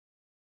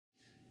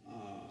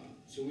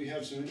So we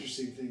have some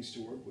interesting things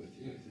to work with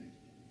here,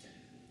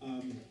 I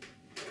think.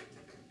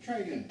 Try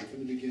again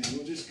from the beginning.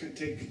 We'll just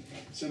take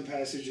some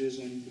passages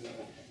and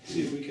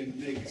see if we can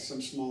make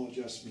some small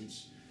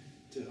adjustments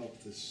to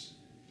help this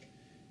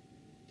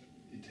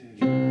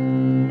intangible.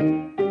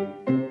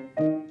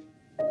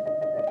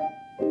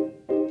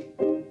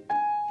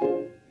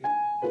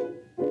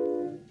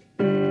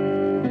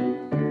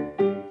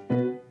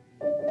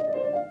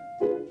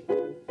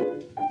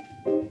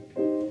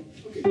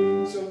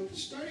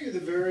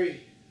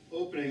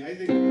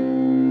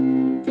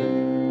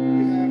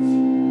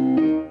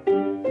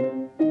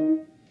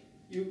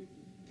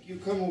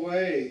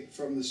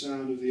 From the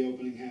sound of the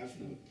opening half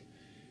note,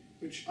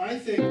 which I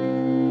think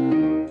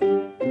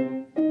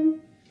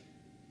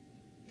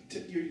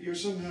you're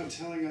somehow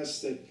telling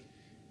us that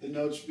the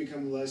notes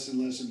become less and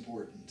less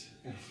important.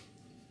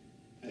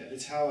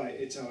 It's how I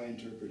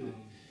interpret it,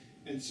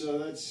 and so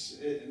that's,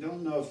 I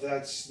don't know if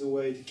that's the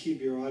way to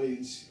keep your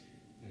audience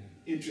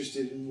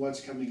interested in what's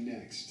coming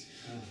next,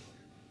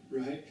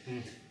 right?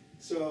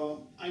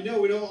 So I know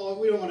we don't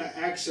want to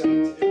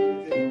accent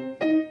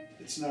everything.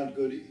 It's not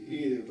good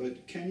either,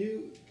 but can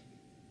you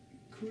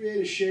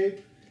create a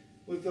shape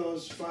with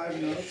those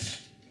 5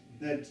 notes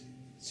that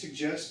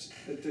suggest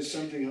that there's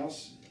something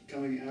else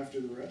coming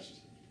after the rest?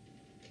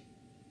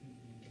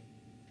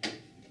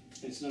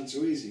 It's not so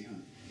easy, huh?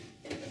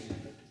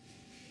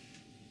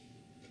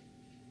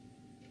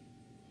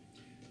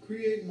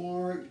 Create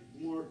more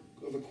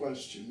of a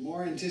question,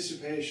 more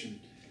anticipation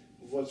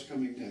of what's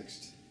coming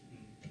next.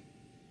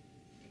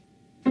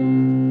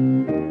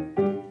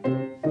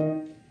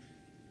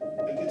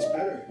 It's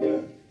better,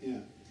 yeah.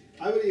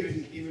 I would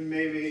even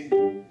maybe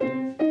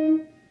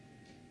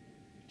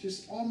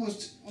just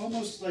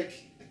almost like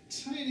a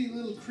tiny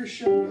little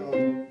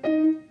crescendo.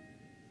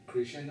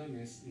 Crescendo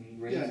means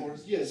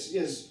reinforced? Yeah,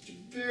 yes,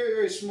 very,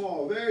 very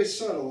small, very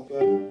subtle,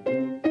 but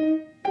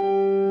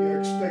you're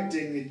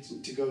expecting it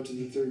to go to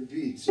the 3rd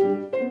beat.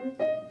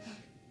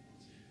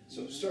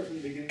 So start from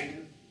the beginning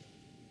again.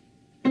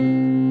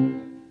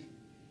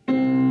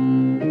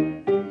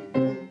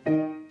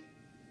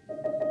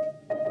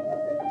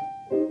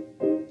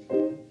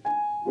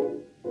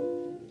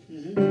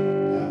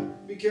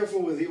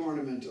 Careful with the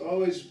ornament.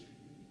 Always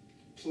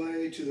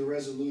play to the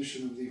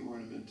resolution of the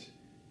ornament.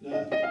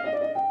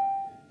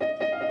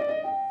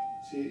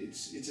 See,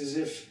 it's as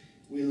if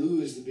we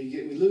lose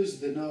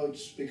the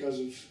notes because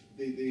of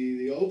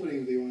the opening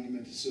of the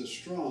ornament is so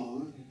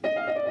strong.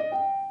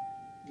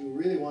 We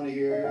really want to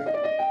hear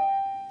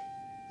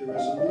the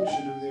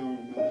resolution of the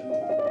ornament.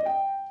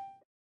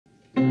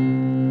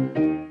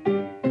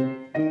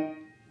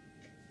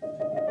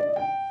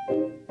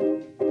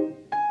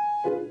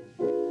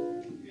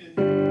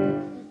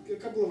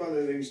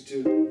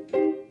 Too.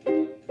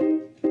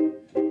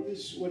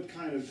 What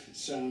kind of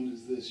sound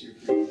is this you're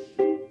creating?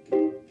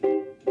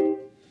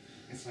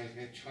 It's like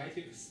I try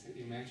to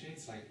imagine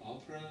it's like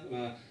opera,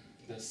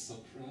 the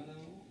soprano.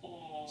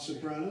 Oh,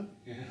 soprano?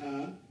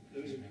 Yeah.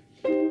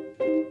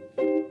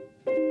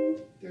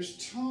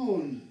 There's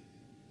tone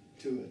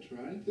to it,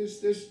 right?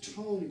 There's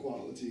tone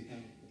quality.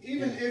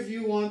 Even if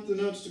you want the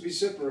notes to be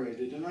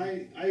separated, and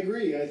I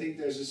agree, I think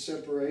there's a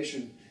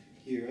separation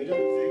here. I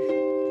don't think...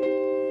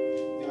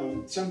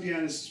 some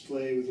pianists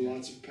play with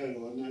lots of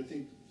pedal, and I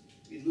think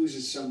it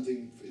loses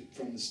something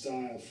from the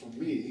style for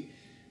me.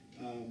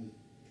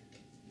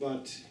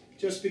 But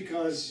just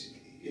because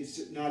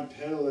it's not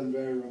pedal and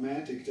very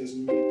romantic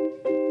doesn't mean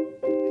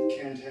it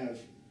can't have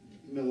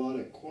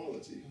melodic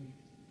quality.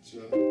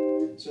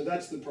 So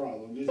that's the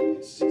problem.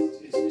 It's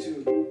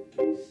too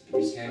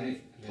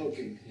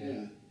poking.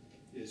 Yeah,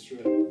 it's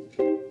right.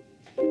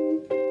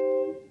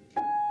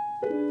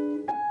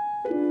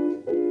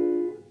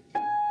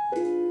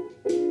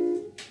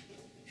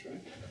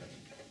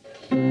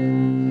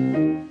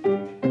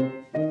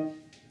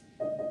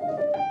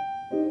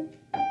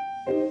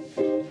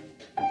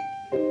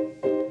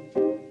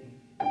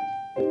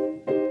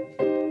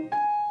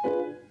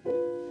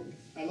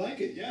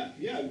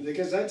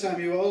 Because that time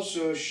you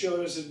also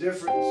showed us a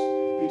difference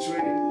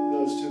between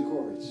those 2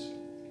 chords.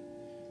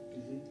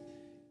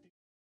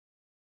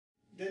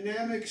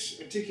 Dynamics,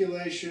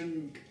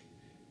 articulation,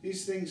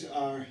 these things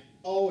are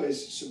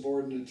always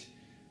subordinate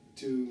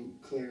to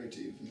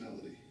clarity of the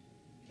melody.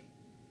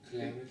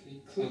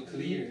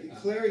 Clarity?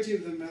 Clarity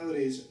of the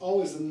melody is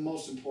always the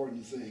most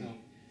important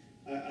thing.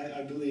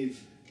 I believe,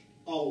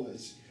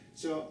 always.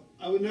 So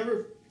I would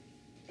never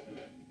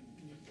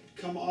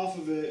come off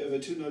of a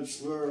 2-note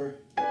slur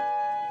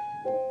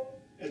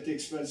at the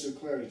expense of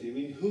clarity. I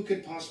mean, who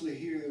could possibly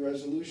hear the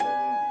resolution of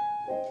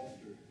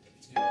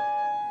that?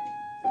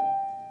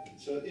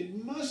 So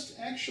it must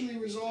actually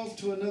resolve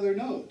to another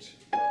note.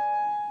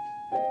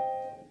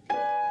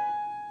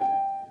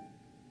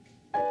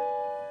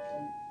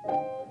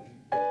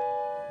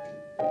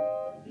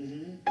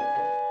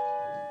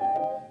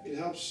 It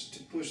helps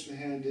to push the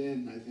hand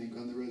in, I think,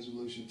 on the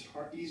resolution. It's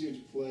easier to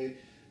play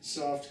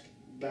soft,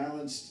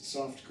 balanced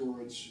soft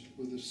chords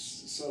with a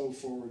subtle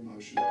forward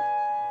motion.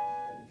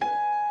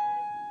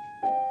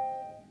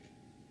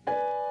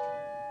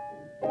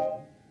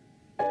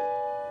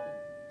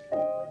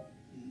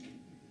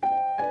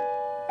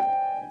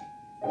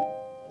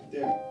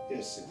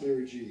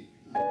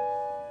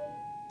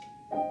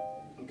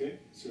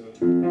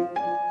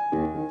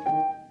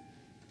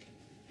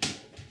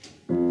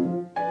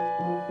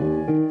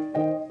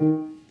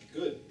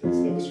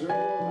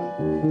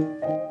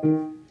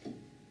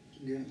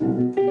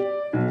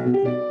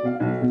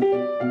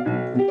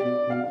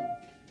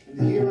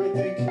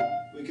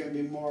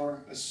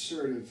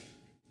 assertive.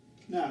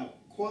 Now,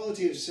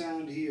 quality of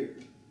sound here.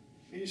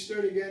 And you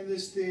start again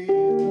this theme.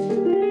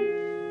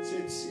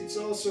 It's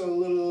also a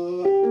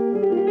little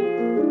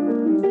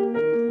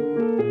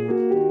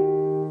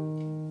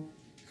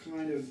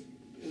kind of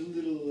a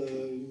little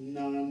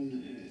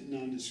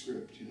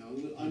nondescript, you know, a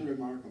little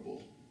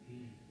unremarkable.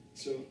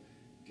 So,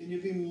 can you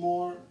be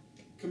more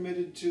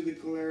committed to the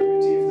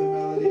clarity of the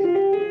melody?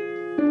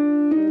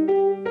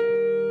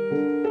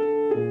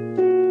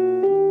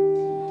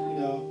 You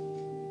know,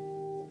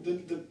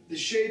 the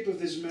shape of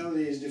this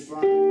melody is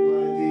defined by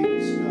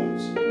these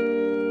notes.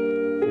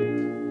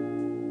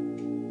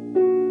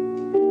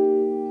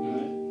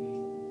 Right?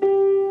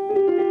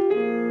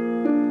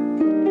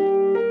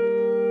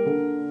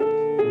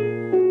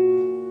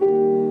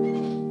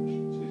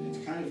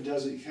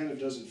 So it kind of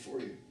does it for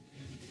you.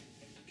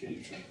 Can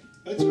you try?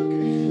 That's okay.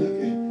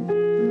 Okay.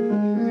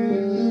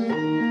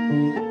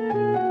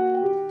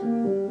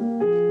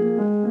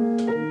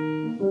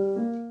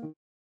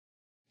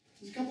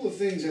 There's a couple of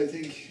things I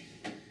think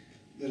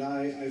that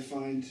I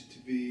find to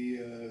be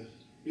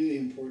really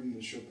important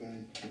with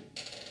Chopin,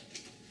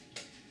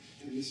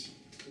 and this,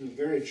 you know,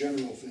 very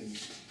general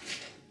things.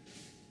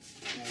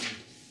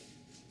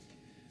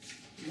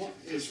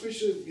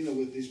 Especially, you know,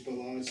 with these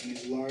ballades and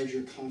these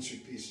larger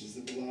concert pieces,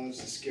 the ballades,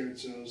 the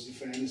scherzos, the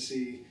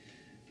fantasy.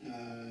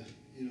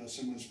 You know,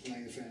 someone's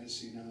playing the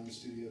fantasy now in the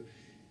studio.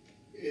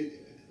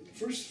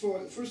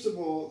 First of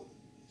all,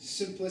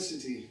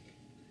 simplicity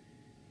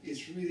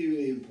is really,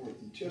 really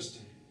important. Just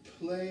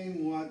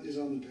playing what is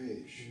on the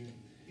page.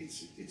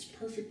 It's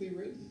perfectly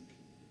written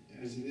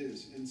as it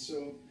is, and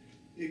so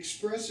the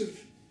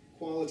expressive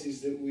qualities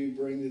that we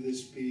bring to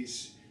this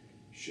piece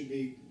should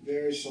be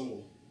very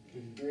subtle,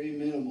 very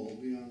minimal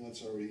beyond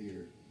what's already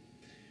here.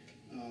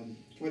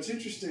 What's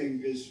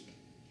interesting is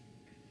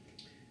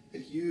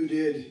that you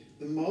did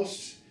the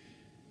most,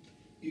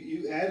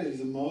 you added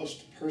the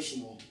most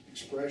personal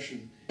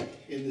expression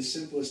in the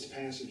simplest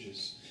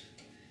passages.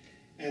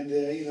 And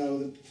you know,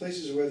 the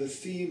places where the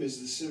theme is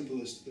the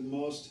simplest,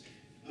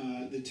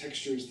 the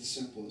texture is the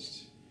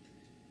simplest.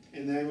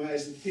 And then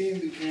as the theme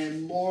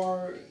became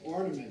more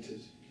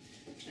ornamented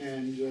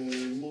and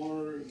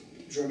more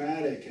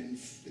dramatic and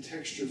the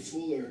texture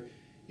fuller,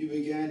 you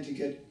began to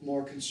get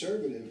more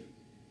conservative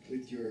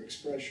with your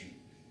expression.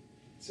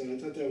 So I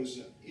thought that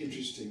was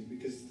interesting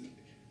because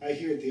I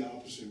hear it the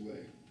opposite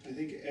way. I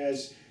think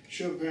as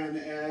Chopin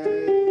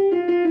added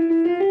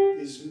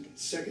these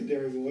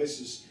secondary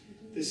voices,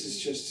 this is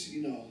just,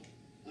 you know,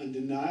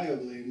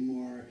 undeniably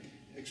more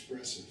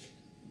expressive.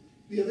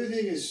 The other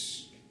thing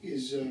is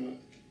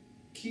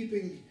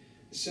keeping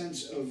a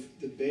sense of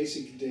the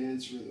basic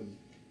dance rhythm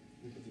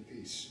of the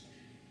piece.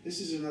 This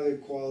is another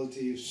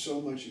quality of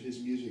so much of his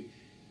music.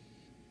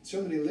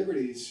 So many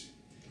liberties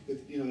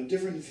with, you know, a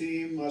different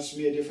theme must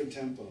be a different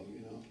tempo,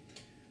 you know.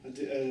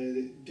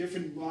 A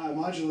different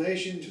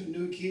modulation to a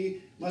new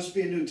key must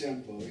be a new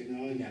tempo, you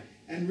know.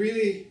 And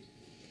really,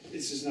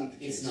 this is not the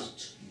case. It's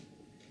not.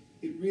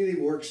 It really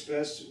works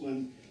best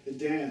when the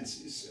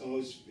dance is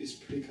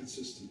pretty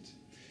consistent.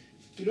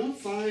 You don't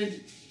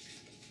find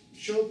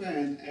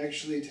Chopin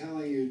actually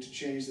telling you to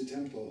change the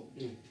tempo.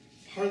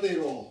 Hardly at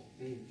all.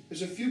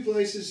 There's a few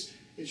places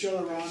in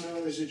cello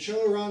rondo, there's a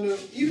cello rondo,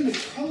 even the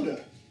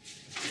coda.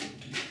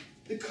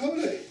 The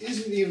coda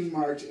isn't even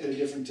marked at a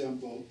different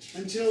tempo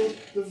until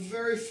the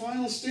very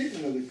final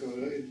statement of the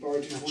coda in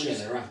bar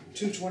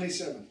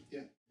 227.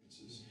 Yeah.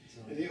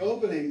 And the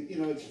opening, you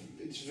know,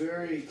 it's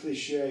very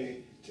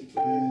cliche to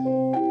play.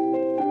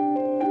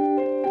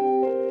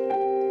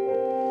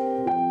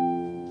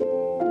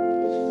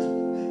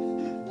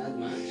 Not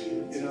much.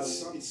 You know,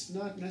 it's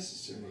not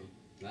necessary.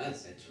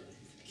 That's right.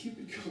 Keep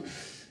it going.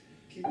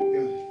 Keep it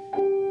going.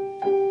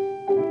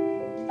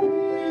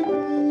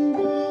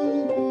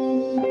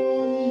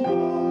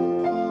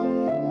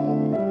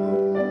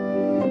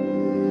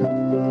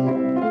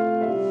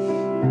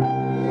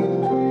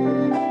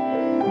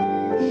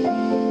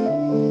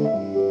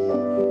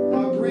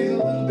 Now breathe a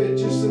little bit,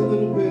 just a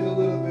little bit, a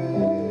little bit.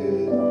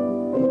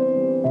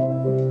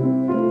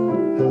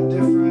 Now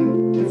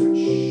different.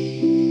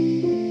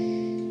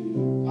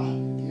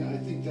 Yeah, I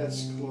think that's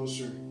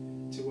closer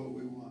to what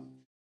we want.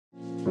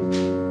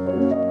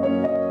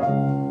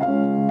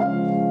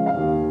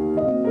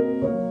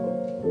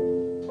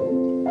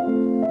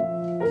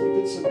 Keep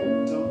it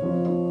simple. Don't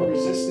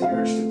resist the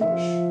urge to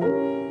push.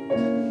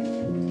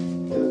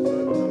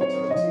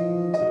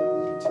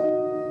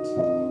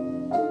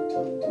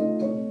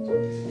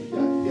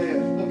 Yeah.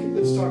 Okay,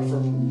 let's talk for a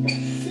moment.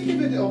 Think of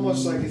it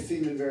almost like a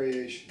theme in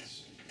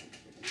variations.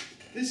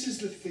 This is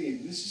the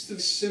theme. This is the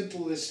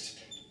simplest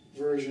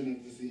version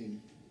of the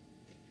theme.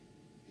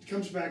 It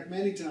comes back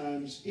many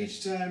times,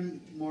 each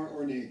time more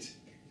ornate.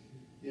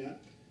 Yeah?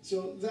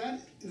 So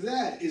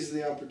that is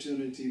the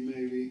opportunity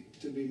maybe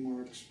to be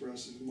more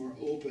expressive, more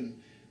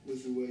open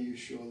with the way you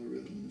show the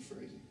rhythm and the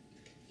phrasing.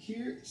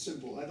 Here,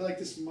 simple. I like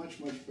this much,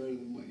 much better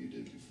than what you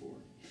did before.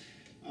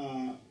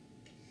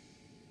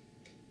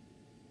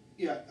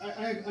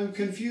 I'm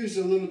confused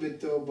a little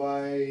bit though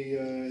by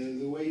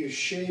the way you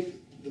shape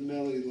the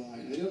melody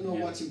line. I don't know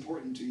Yeah. what's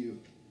important to you.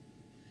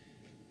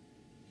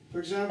 For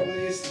example,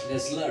 is The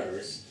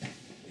slurs.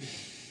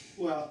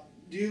 well,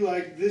 do you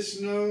like this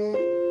note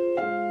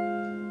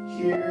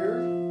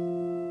here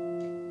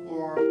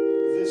or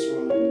this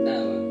one?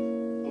 That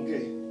one.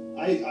 Okay,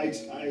 I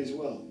as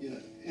well, yeah.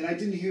 And I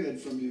didn't hear that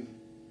from you.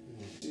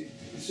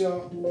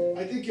 So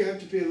I think you have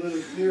to be a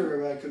little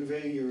clearer about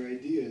conveying your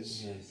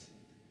ideas. Yes.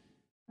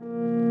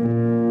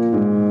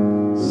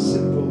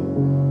 Simple.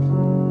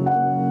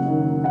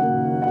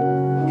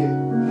 Okay,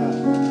 now,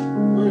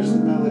 where's the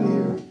melody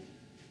here?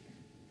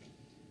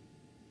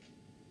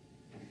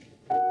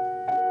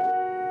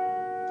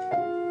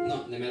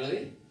 No, the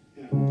melody?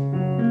 Yeah.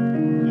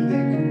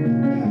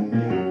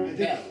 I think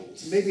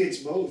Bells. maybe it's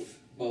both.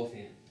 Both,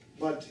 yeah.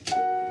 But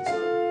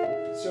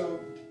so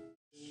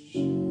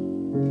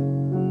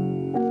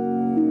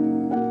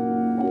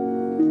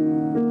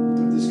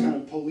this kind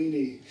of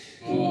Polini.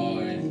 Oh,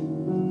 yeah.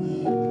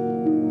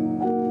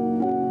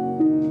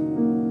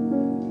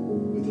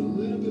 With a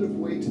little bit of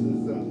weight to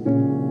the thumb.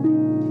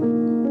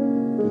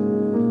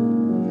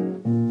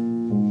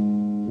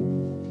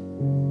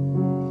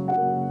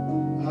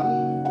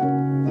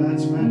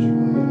 That's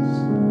magical, yes.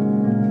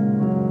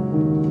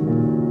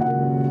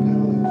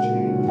 Pedaling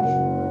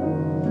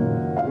change.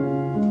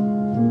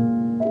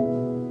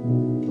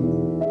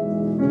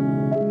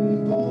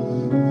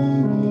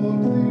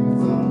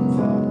 Thumb,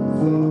 thumb,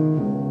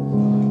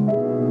 thumb.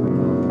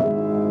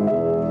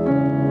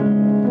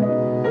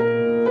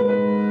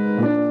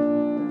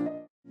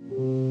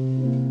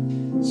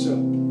 So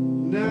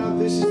now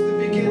this is the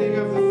beginning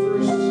of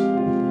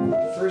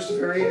the first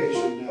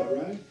variation now,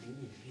 right?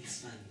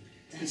 It's fun.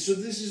 And so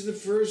this is the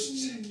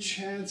first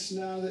chance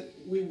now that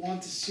we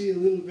want to see a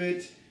little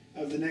bit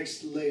of the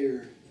next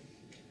layer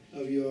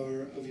of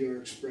your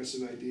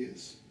expressive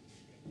ideas.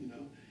 You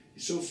know,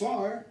 so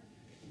far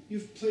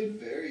you've played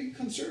very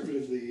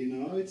conservatively. You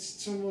know,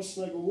 it's almost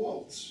like a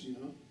waltz. You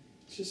know,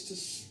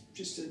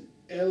 just an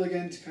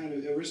elegant kind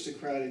of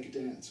aristocratic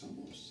dance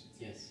almost.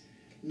 Yes.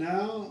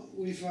 Now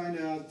we find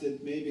out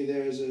that maybe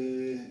there's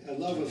a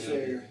love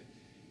affair.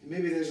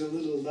 Maybe there's a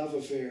little love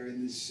affair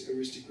in this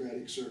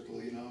aristocratic circle,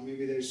 you know.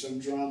 Maybe there's some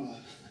drama.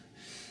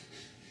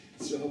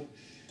 So,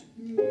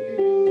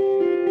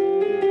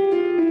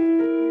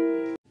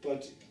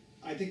 but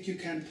I think you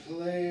can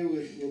play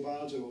with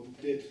rubato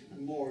a bit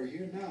more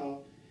here now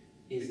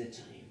Is the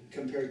time.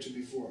 compared to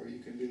before. You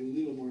can be a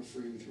little more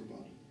free with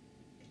rubato.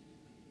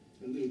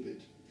 A little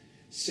bit.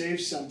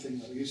 Save something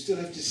though. You still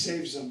have to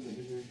save something.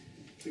 Mm-hmm.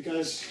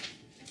 Because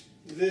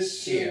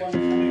this Here. one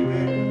coming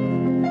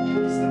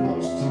later is the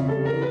most.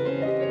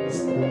 It's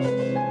the most.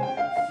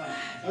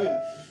 Oh yeah.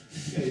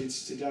 Yeah,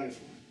 it's to die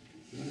for.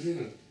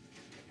 Yeah,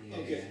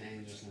 Okay. I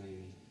understand what you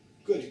mean.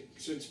 Good.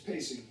 So it's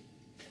pacing.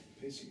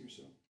 Pacing yourself.